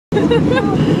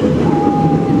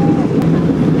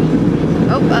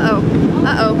Oh,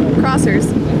 uh-oh, crossers.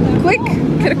 Quick,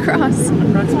 get across.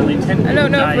 Approximately 10 people I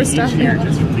don't know die if we're each stopping. year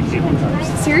just from the cable cars.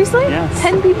 Seriously? Yes.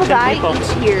 10 people 10 die people.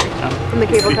 each year from the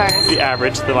cable cars. The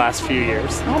average the last few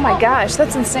years. Oh my gosh,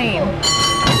 that's insane.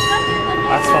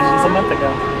 Last one was a month ago.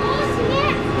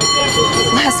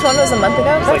 Last one was a month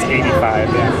ago? It's like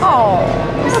 85, yeah. Oh,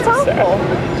 that's awful.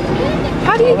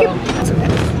 How do you get...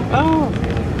 Oh,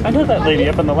 I know that lady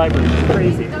up in the library.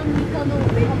 Crazy.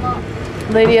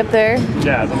 Lady up there?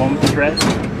 Yeah, the one with the thread.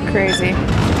 Crazy.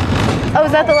 Oh,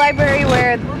 is that the library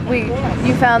where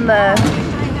you found the...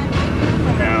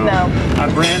 No. A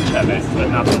branch of it, but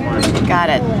not the one. Got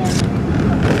it.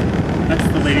 That's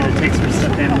the lady that takes her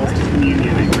stuffed animals to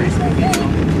communion and grace the people.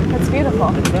 That's beautiful.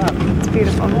 What's up? It's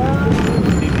beautiful.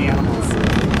 Feed the animals.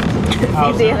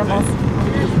 Feed the animals.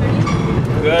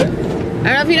 Good. I don't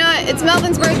know if you know it, it's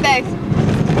Melvin's birthday.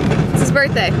 It's his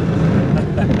birthday.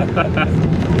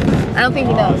 I don't think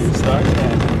he knows.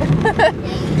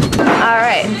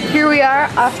 Alright, here we are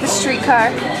off the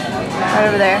streetcar, right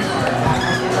over there,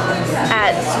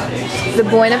 at the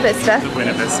Buena Vista. The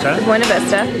Buena Vista. The Buena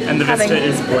Vista. And the Vista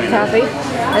is Buena. Coffee.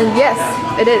 And yes,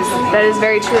 it is. That is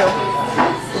very true.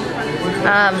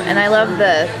 And I love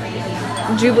the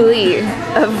jubilee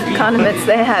of condiments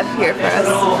they have here for us.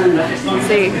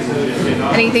 See,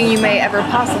 anything you may ever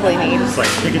possibly need. It's like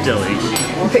Piccadilly.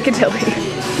 Piccadilly.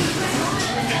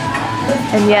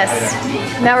 And yes,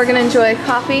 now we're gonna enjoy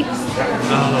coffee.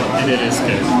 Oh, and it is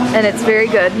good. And it's very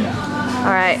good.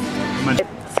 All right.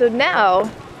 So now,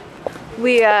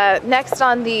 we next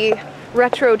on the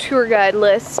retro tour guide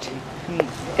list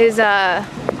is oh,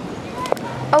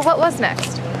 what was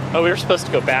next? Oh, we were supposed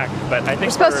to go back, but I think We're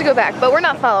supposed to go back, but we're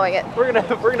not following it. We're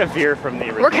gonna veer from the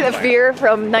original. We're gonna veer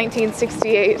from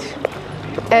 1968.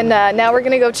 And now we're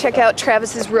gonna go check out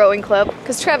Travis's rowing club,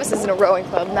 because Travis is in a rowing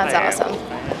club, and that's awesome.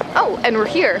 Oh, and we're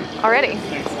here already.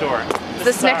 Next door.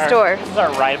 This next door. This is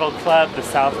our rival club, the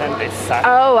South End. They suck.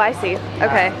 Oh, I see.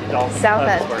 Okay. South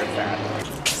End. End. Where it's at.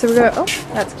 So we're going, oh,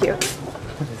 that's cute.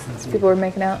 People are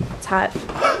making out. It's hot.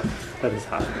 That is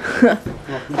hot.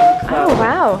 Oh,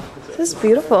 wow. This is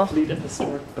beautiful. Fleet of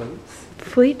historic boats.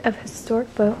 Fleet of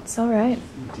historic boats. All right.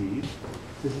 Indeed.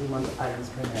 This is the one that I was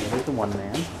primarily the one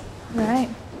man. All right.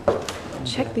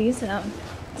 Check these out.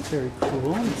 It's very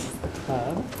cool. This is the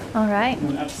club. All right.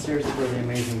 And upstairs is where the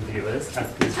amazing view is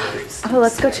at these roofs. Oh,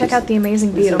 let's go check out the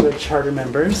amazing These view. are the charter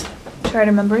members.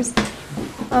 Charter members.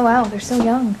 Oh, wow. They're so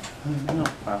young. I know.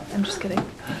 Wow. I'm just kidding.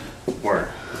 We're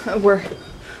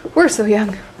so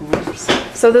young.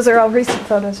 So those are all recent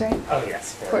photos, right? Oh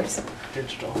yes, Of course.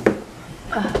 Digital.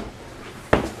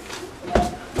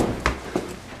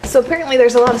 So apparently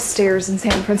there's a lot of stairs in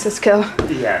San Francisco.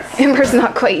 Yes. Amber's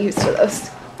not quite used to those.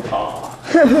 Aww.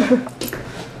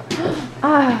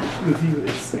 The view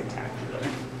is spectacular.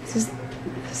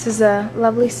 This is a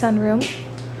lovely sunroom,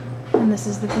 and this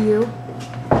is the view.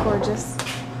 Gorgeous.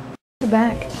 The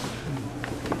back.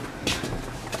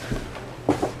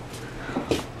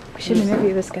 We should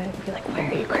interview this guy and be like, why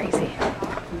are you crazy?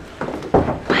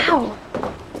 Wow,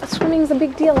 swimming's a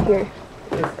big deal here.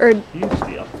 It's a huge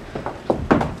deal.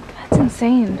 That's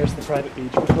insane. There's the private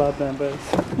beach for club members.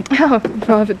 Oh,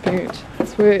 private beach.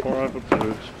 Sweet. Private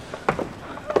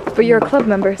beach. But you're a club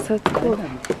member, so it's cool.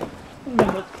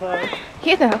 Club.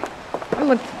 You know, I'm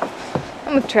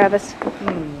with Travis.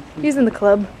 He's in the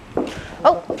club.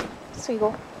 Oh,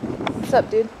 Seagull. What's up,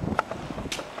 dude?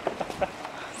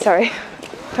 Sorry.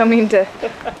 Don't mean to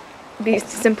be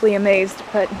simply amazed,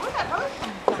 but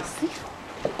it's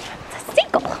a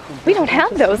seagull. We don't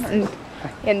have those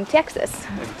in Texas,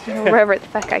 or wherever the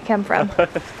fuck I come from.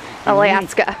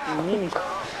 Alaska.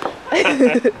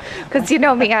 Because you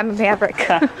know me, I'm a maverick.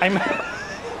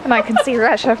 And I can see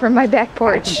Russia from my back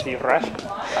porch.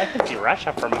 I can see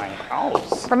Russia from my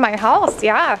house. From my house,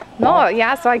 yeah. No,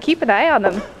 yeah, so I keep an eye on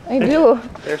them. I do.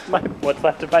 There's what's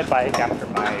left of my bike after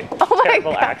my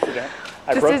terrible accident.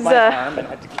 I This broke is, my arm and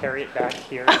had to carry it back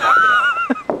here and back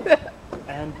it up.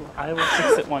 And I will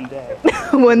fix it one day.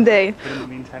 One day. But in the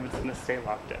meantime, it's going to stay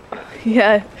locked up.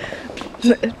 Yeah.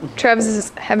 Travis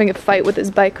is having a fight with his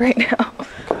bike right now.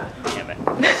 God damn it.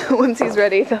 Once he's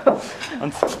ready,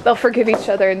 they'll forgive each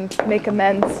other and make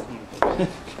amends.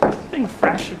 Something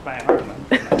fractured my arm. I'm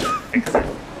going to fix it.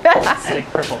 Stay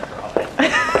crippled for all day.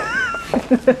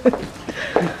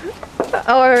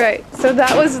 Alright, so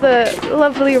that was the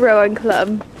lovely rowing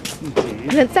club. Indeed.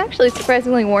 And it's actually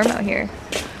surprisingly warm out here.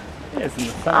 It is in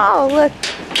the sun. Oh, look.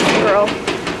 Girl.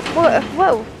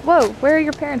 Whoa. Where are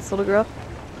your parents, little girl?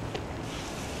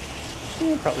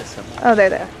 Probably somewhere. Oh, they're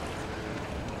there.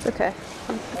 It's okay.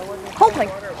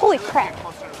 Holy crap.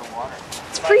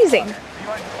 freezing.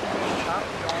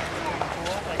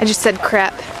 I just said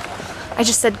crap. I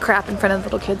just said crap in front of the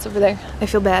little kids over there. I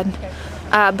feel bad.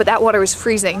 But that water was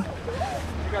freezing.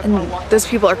 And those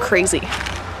people are crazy.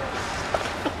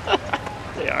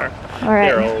 They are. All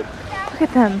right. They're old. Look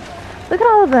at them. Look at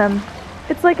all of them.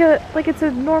 It's like it's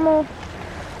a normal.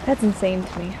 That's insane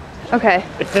to me. Okay.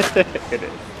 It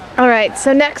is. All right.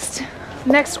 So next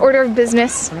order of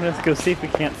business. I'm gonna go see if we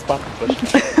can't spot the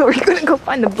bush. We're gonna go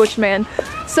find the Bushman.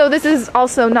 So this is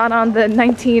also not on the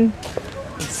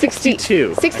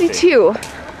 1962.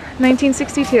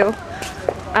 1962.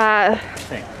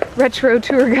 Retro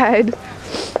tour guide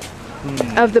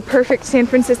of the perfect San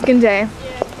Franciscan day.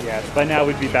 Yes, by now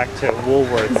we'd be back to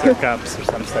Woolworths or Gup's or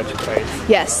some such place.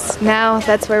 Yes, now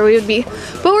that's where we would be.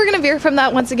 But we're gonna veer from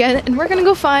that once again, and we're gonna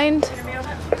go find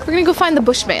the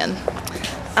Bushman.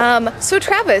 So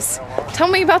Travis, tell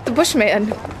me about the Bushman.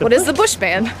 What is the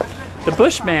Bushman? The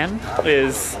Bushman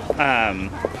is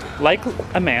like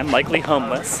a man, likely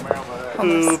homeless,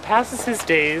 who passes his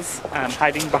days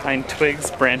hiding behind twigs,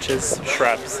 branches,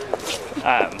 shrubs,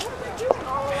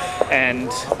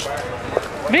 and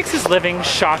makes his living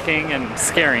shocking and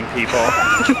scaring people.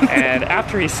 And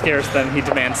after he scares them, he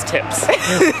demands tips.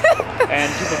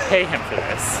 And people pay him for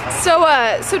this.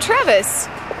 So Travis,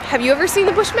 have you ever seen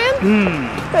the Bushman?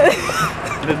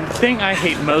 The thing I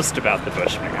hate most about the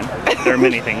Bushman, there are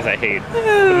many things I hate, but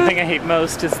the thing I hate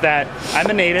most is that I'm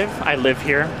a native, I live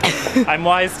here, I'm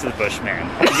wise to the Bushman,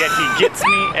 and yet he gets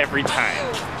me every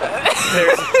time.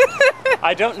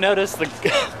 I don't notice the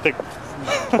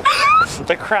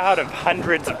crowd of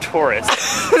hundreds of tourists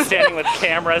standing with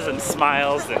cameras and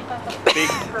smiles and big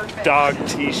dog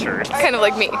t-shirts. Kind of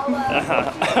like me.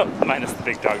 Minus the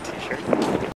big dog t-shirt.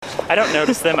 I don't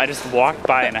notice them, I just walk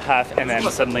by in a huff and then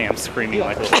suddenly I'm screaming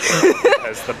like a little kid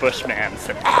because the Bushman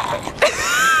sent me.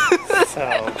 So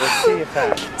we'll see if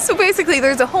that... So basically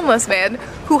there's a homeless man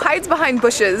who hides behind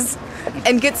bushes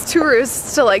and gets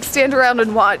tourists to like stand around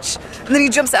and watch, and then he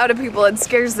jumps out at people and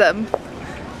scares them.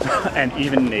 And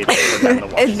even natives are none the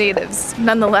worse. And natives,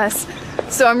 nonetheless.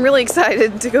 So I'm really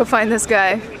excited to go find this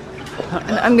guy.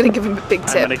 And I'm gonna give him a big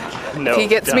tip. No, if he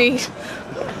gets me,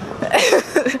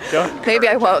 don't. maybe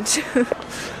I won't.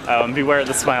 Beware of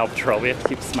the Smile Patrol. We have to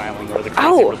keep smiling or the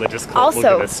crazy religious cult will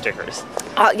give us stickers.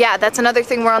 Yeah, that's another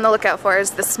thing we're on the lookout for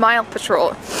is the Smile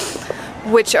Patrol,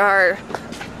 which are...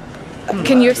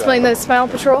 Can you explain the Smile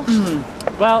Patrol?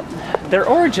 Well, their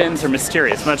origins are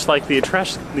mysterious, much like the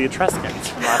Etruscans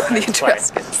from last The night's play.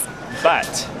 Etruscans.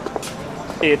 But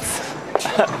it's...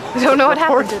 I don't know what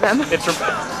happened to them.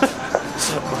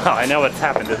 Well, I know what's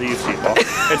happened to these people.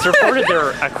 It's reported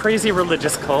they're a crazy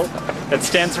religious cult that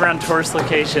stands around tourist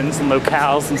locations and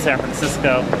locales in San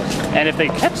Francisco. And if they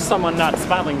catch someone not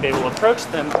smiling, they will approach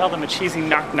them, tell them a cheesy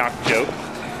knock-knock joke,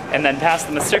 and then pass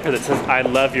them a sticker that says, "I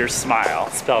love your smile,"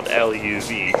 spelled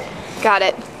L-U-V. Got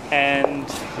it. And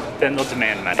then they'll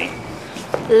demand money.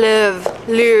 Live.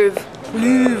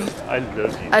 I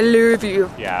love you. I love you.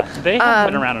 Yeah, they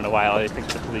haven't been around in a while. I think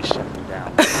the police shut them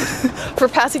down. For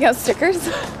passing out stickers?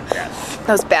 Yes.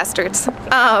 Those bastards.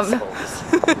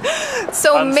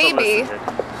 So maybe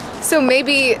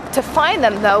to find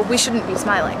them though, we shouldn't be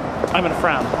smiling. I'm gonna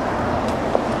frown.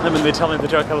 And when they tell me the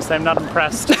joke, I will say I'm not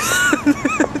impressed.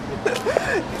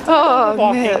 Oh,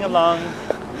 Walking man. along.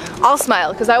 I'll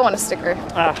smile because I want a sticker.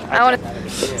 I want.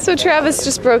 So Travis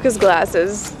just broke his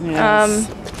glasses. Yes.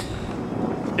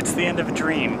 It's the end of a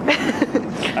dream.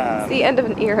 The end of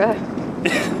an era.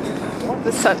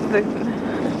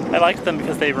 I liked them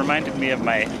because they reminded me of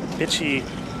my bitchy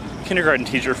kindergarten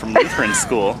teacher from Lutheran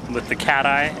school with the cat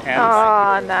eye.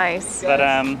 Oh, nice. But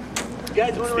it's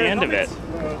the end of it.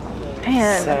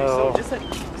 Man.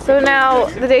 So now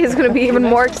the day is going to be even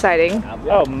more exciting.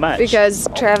 Oh, much. Because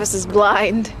Travis is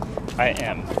blind. I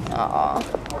am. Aw.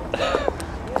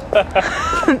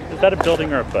 Is that a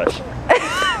building or a bush?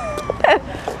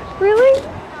 Really?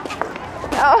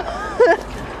 Oh.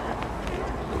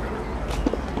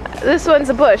 This one's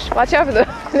a bush. Watch out for the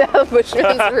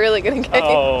bushman's really gonna get you.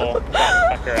 Oh,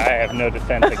 that fucker. I have no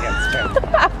defense against him.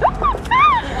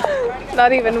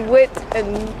 Not even wit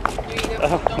and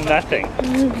Oh, nothing.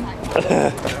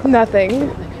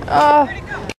 nothing.